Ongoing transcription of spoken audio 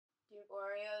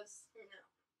Oreos?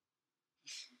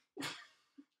 No.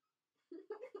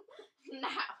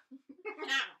 Now.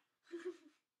 No.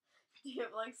 Do you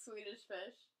have like Swedish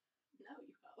fish? No,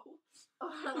 you ho.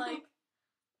 Or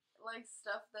like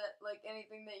stuff that like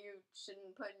anything that you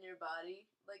shouldn't put in your body?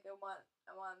 Like I want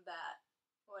that.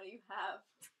 What do you have?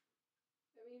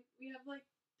 I mean, we have like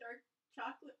dark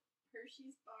chocolate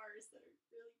Hershey's bars that are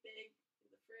really big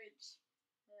in the fridge.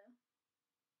 Yeah.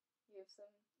 You have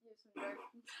some dark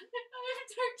I have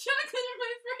dark chocolate in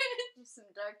my fridge. you have some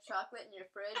dark chocolate in your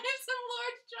fridge. I have some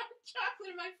large dark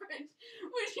chocolate in my fridge.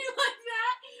 Would you like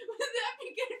that? Would that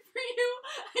be good for you?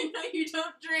 I know you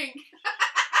don't drink.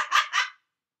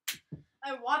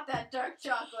 I want that dark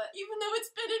chocolate. Even though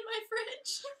it's been in my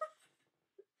fridge.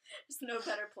 There's no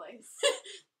better place.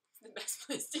 It's the best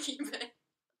place to keep it.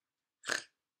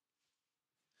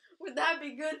 Would that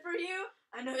be good for you?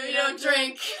 I know you don't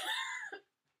drink.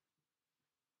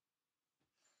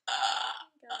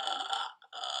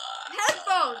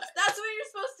 Headphones! That's what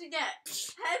you're supposed to get.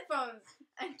 Headphones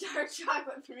and dark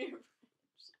chocolate from your fridge.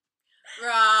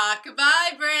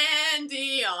 Rockabye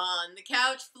Brandy on the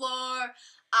couch floor.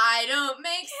 I don't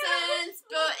make sense,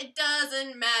 but it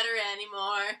doesn't matter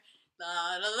anymore.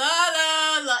 La la la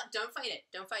la la. Don't fight it.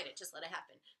 Don't fight it. Just let it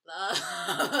happen. La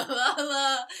la la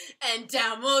la. And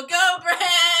down will go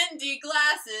Brandy,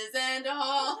 glasses and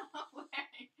all.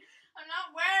 I'm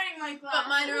not wearing my glasses. But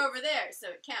mine are over there, so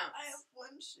it counts. I have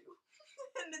one shoe.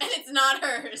 And it's not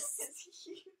hers. It's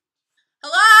huge.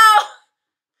 Hello?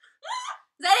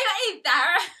 Is anybody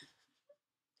there?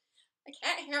 I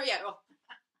can't hear you.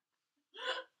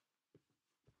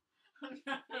 I'm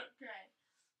not okay.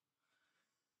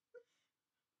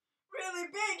 Really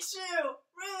big shoe.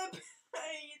 Really big.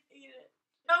 Eat it.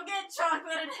 Don't get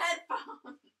chocolate and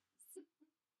headphones.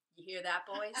 You hear that,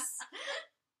 boys?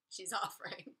 She's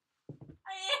offering.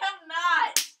 I am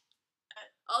not.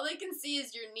 All they can see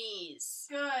is your knees.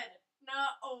 Good. No.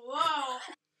 Oh, whoa.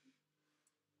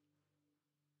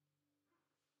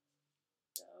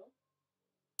 So,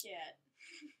 get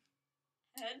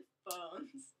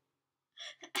headphones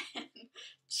and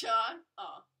chocolate.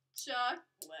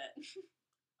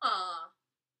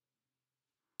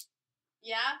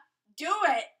 Yeah? Do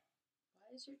it!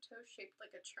 Why is your toe shaped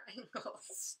like a triangle?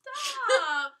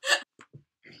 Stop!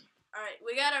 Alright,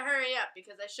 we gotta hurry up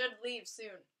because I should leave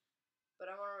soon. But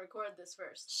I want to record this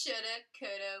first. Shoulda,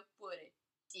 coulda, woulda,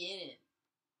 didn't.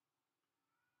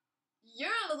 You're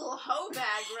a little hoe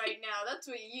bag right now. That's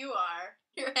what you are.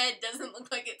 Your head doesn't look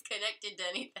like it's connected to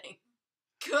anything.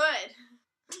 Good.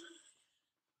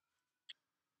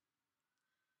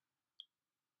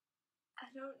 I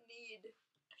don't need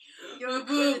your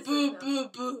boo, criticism. boo, boo,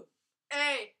 boo.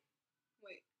 Hey!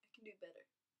 Wait, I can do better.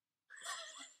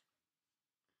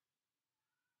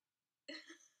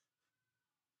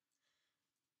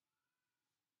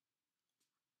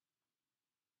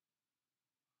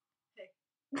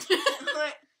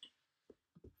 Wait.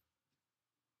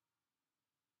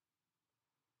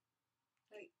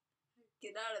 Hey,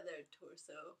 get out of there,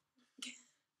 torso.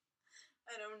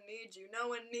 I don't need you. No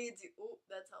one needs you. Oh,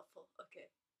 that's helpful. Okay.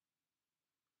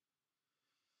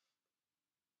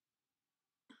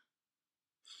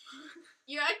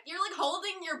 You're like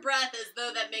holding your breath as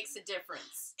though that makes a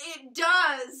difference. It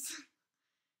does.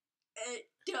 It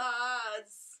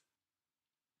does.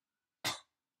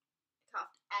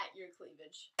 Coughed at your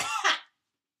cleavage.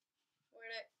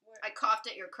 Where? I coughed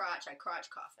at your crotch. I crotch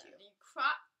coughed you. You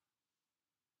crotch.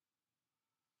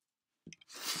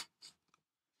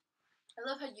 I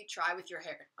love how you try with your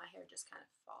hair. My hair just kind of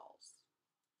falls.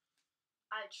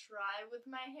 I try with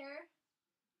my hair?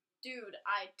 Dude,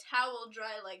 I towel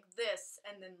dry like this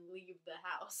and then leave the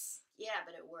house. Yeah,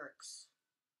 but it works.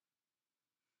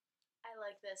 I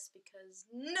like this because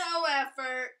no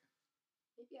effort.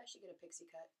 Maybe I should get a pixie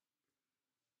cut.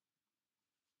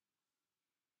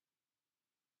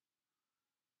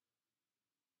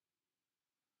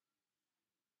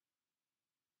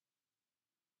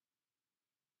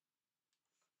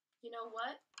 You know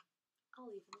what?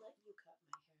 I'll even let you cut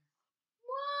my hair.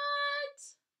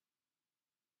 What?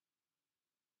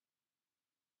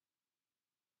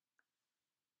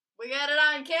 We got it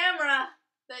on camera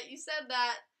that you said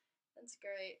that. That's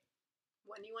great.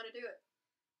 When do you want to do it?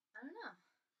 I don't know.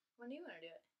 When do you want to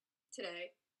do it?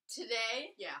 Today.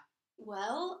 Today? Yeah.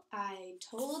 Well, I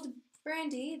told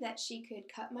Brandi that she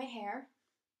could cut my hair,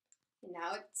 and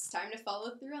now it's time to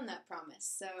follow through on that promise,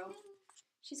 so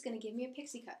she's going to give me a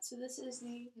pixie cut. So this is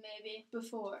the Maybe.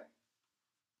 before.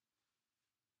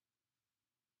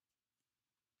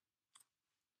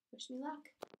 Wish me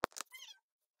luck.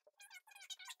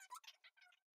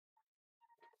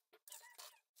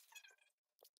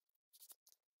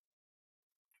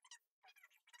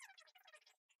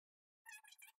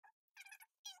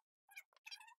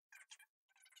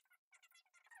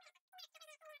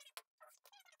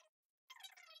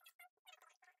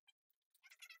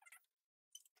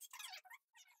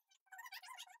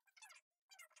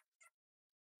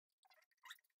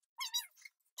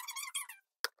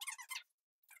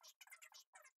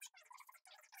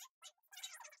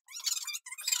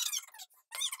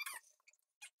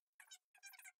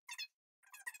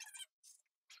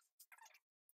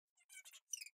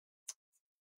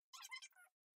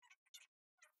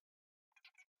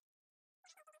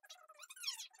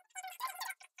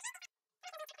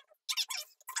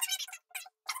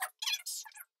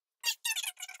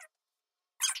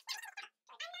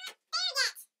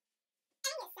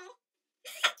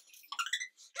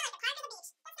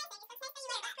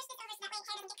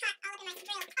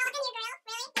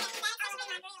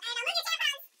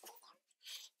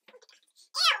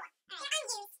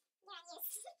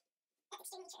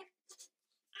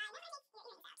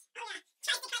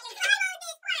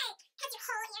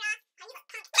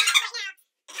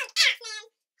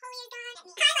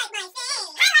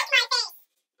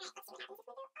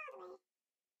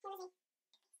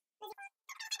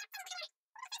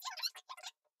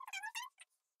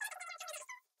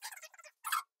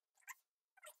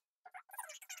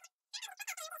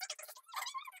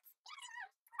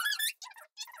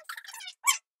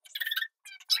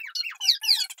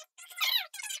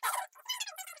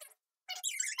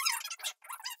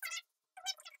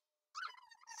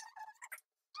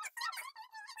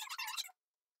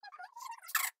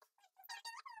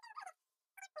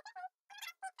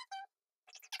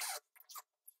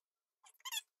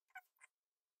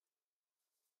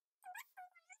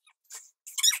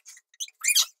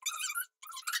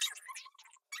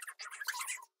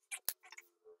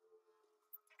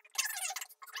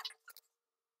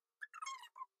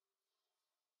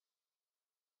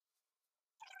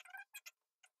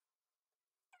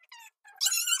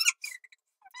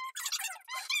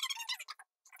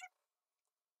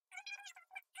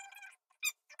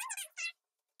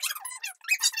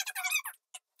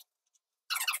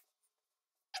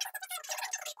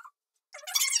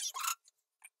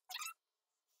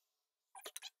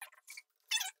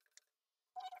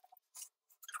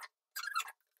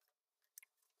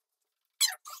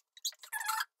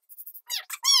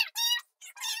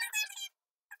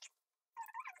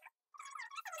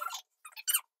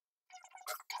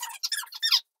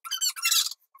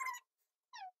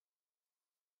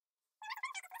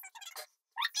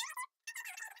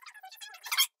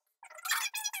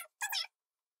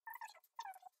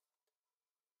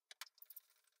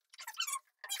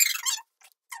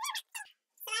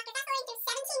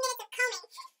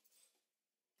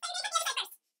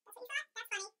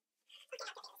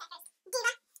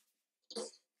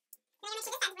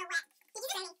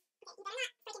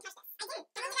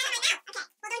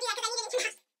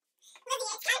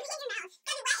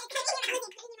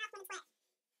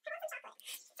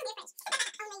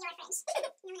 fridge.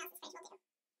 No one else's fridge will do.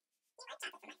 You like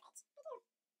chocolate from my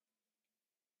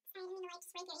fridge.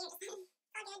 I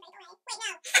do. Sorry, I didn't mean to like spray your ears. All good, break away. Wait, no.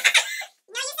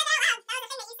 No, you said that out loud. That was a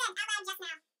thing that you said out loud just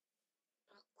now.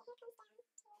 Alright, your hair comes down.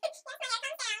 Yes, my hair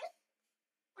comes down. That's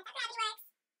how gravity works.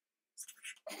 It's happening.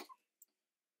 Are you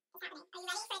ready for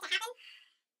it to happen? I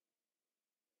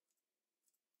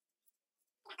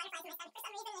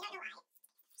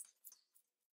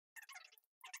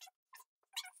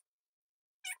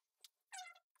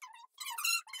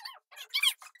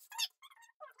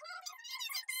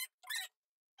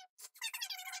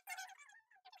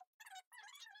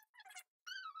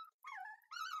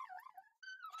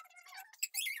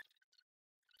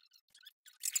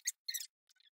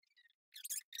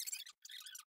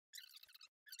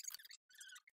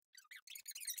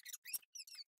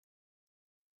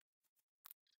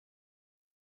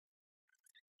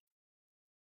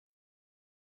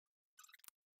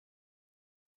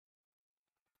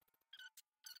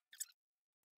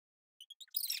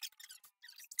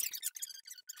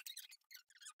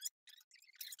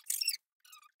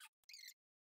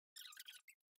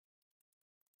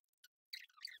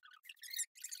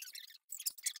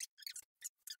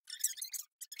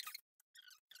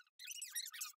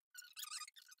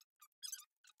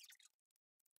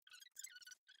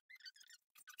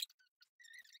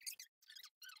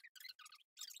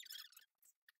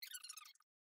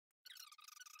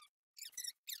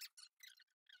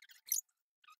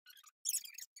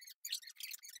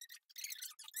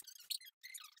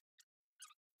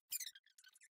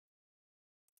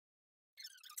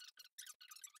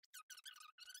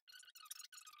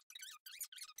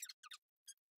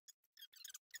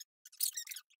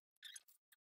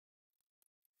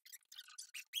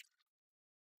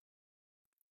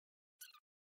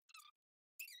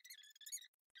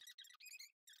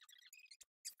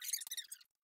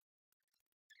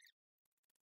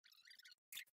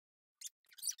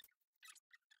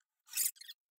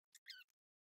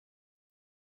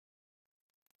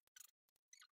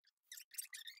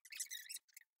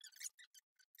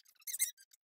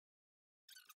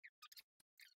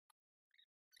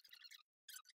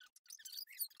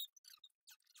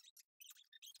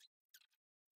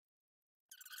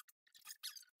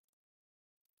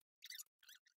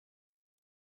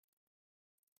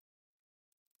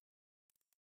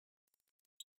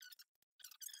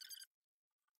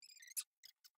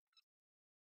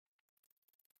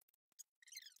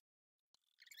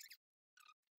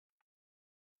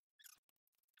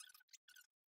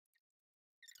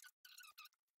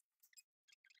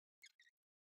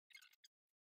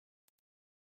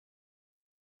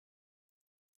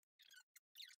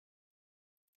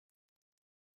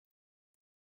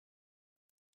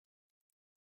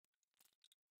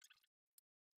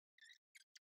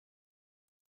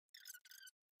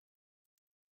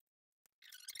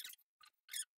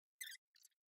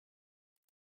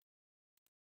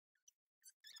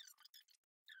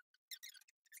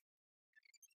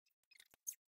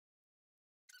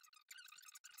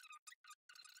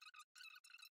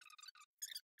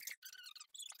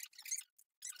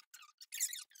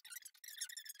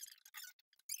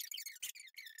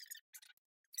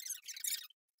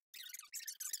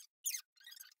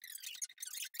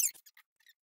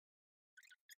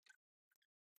butterflies in my stomach for some reason. I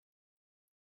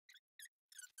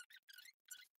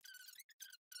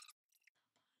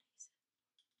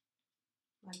don't know why.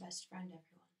 My best friend, everyone.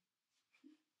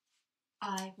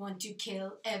 I want to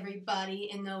kill everybody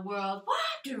in the world.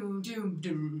 Doom, doom,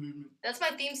 doom. That's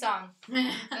my theme song.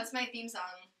 That's my theme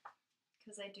song.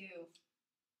 Because I do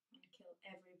want to kill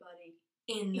everybody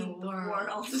in the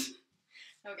world.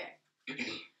 Okay.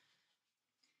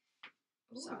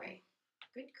 Sorry.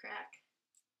 Good crack.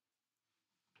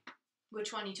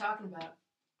 Which one are you talking about?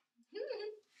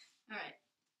 Alright.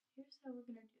 Here's how we're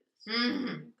going to do this. Mm. We're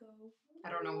gonna go. I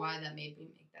don't know why that made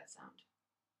me make that sound.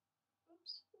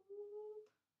 Oops.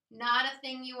 Not a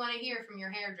thing you want to hear from your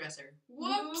hairdresser.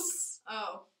 Whoops.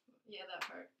 Oh, yeah, that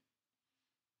part.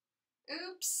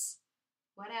 Oops.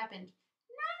 What happened?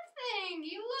 Nothing.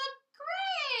 You look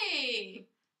great.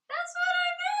 That's what I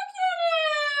meant to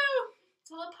do.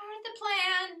 It's all part of the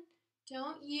plan.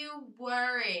 Don't you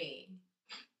worry.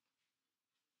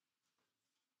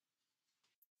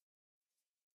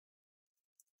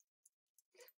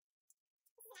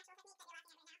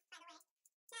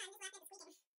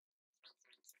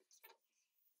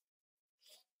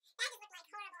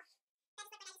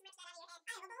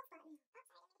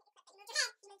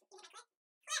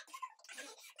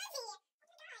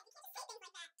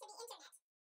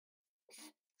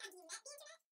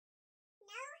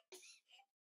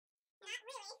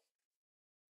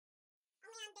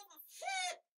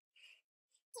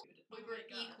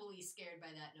 be scared by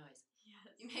that noise.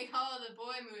 Yes. You make all the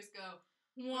boy moose go,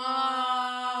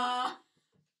 wah.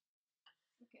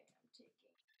 Okay, I'm taking.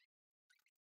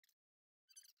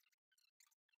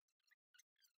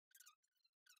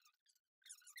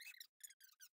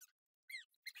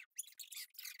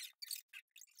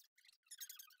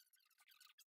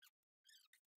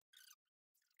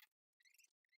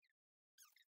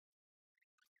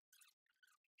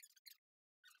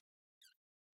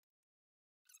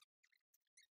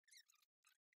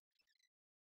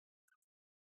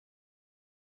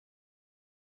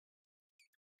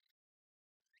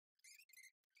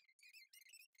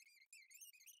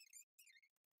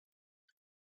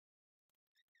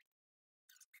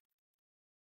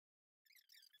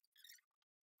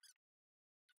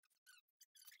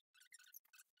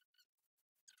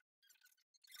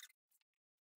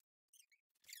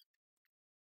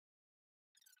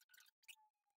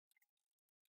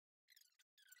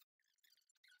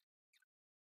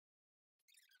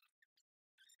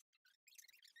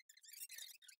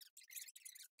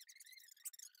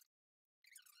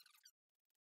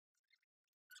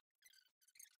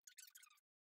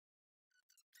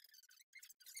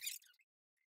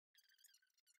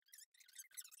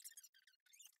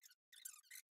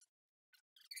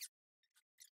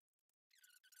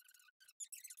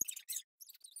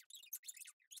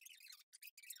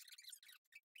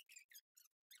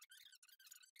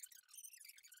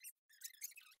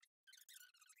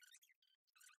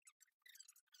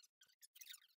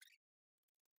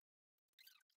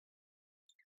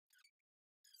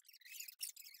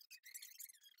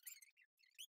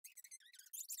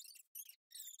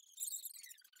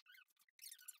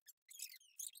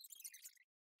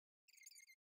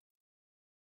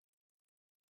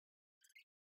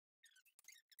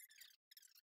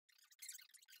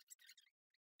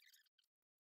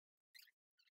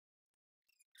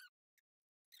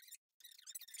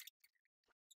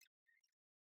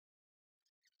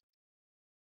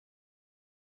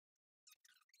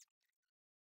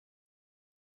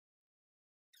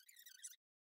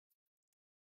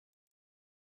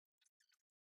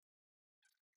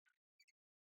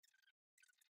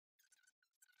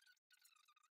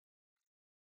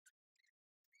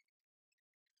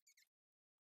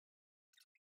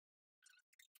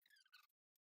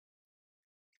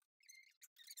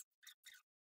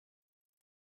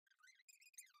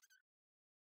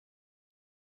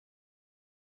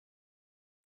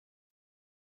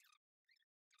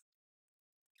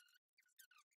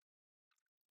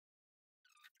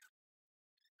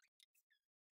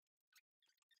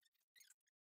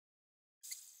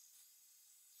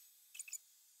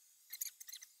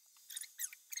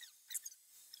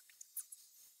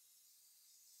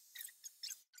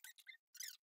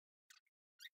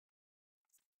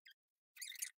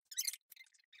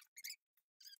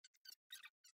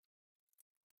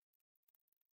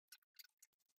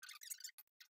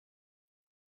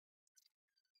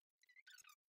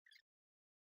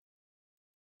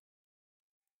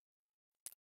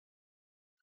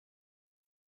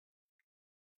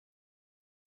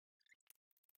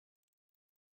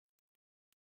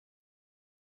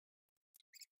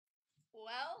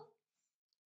 Well,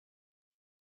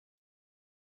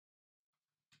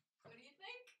 What do you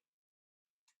think?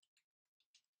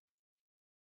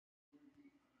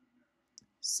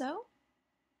 So,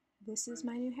 this is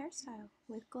my new hairstyle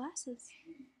with glasses.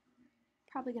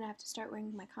 Probably gonna have to start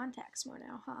wearing my contacts more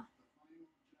now, huh?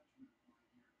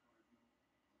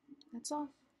 That's all.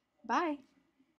 Bye.